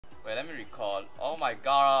Wait, let me recall. Oh my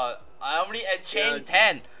god, I only at chain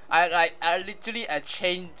 10. I literally at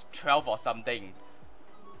chain 12 or something.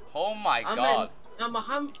 Oh my god. I'm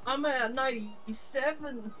at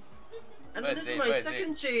 97. And Where this is is it? my Where is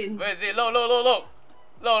second it? chain. Where is it?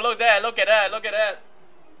 Look there, look at that.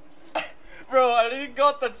 Bro, I really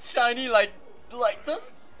got the shiny like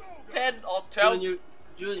just 10 or 12 June,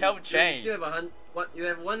 chain. you still have you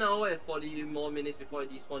have 1 hour and 40 more minutes before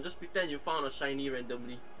it despawn. Just pretend you found a shiny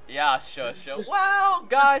randomly. Yeah, sure. Wow,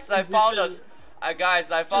 guys, I found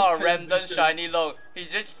a random shiny look.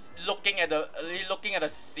 He's just looking at the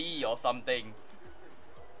sea or something.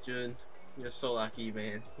 June, you're so lucky,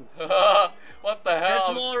 man. What the hell?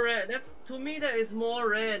 That's more rare. To me, that is more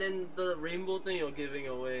rare than the rainbow thing you're giving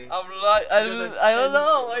away. I'm like, I don't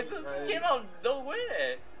know. I just came out of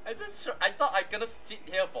nowhere. I thought I gonna sit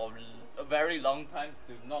here for a very long time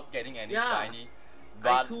to not getting any shiny.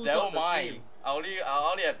 But never mind. I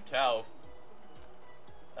only have 12.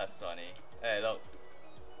 That's funny. Hey, look.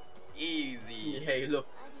 Easy. Hey, look.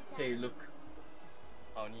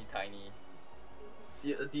 Only tiny.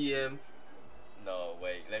 DM. No,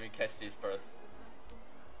 wait. Let me catch this first.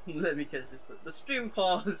 Let me catch this first. The stream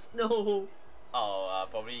paused. No. Oh,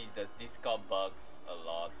 probably the Discord bugs a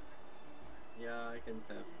lot. Yeah, I can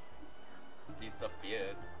tell.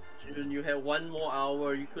 Disappeared. June, you had 1 more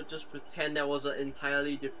hour. You could just pretend that was an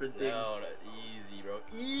entirely different thing. No, easy, bro.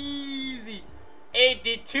 Easy.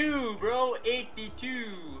 82, bro.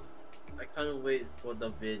 82. I can't wait for the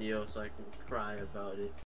video so I can cry about it.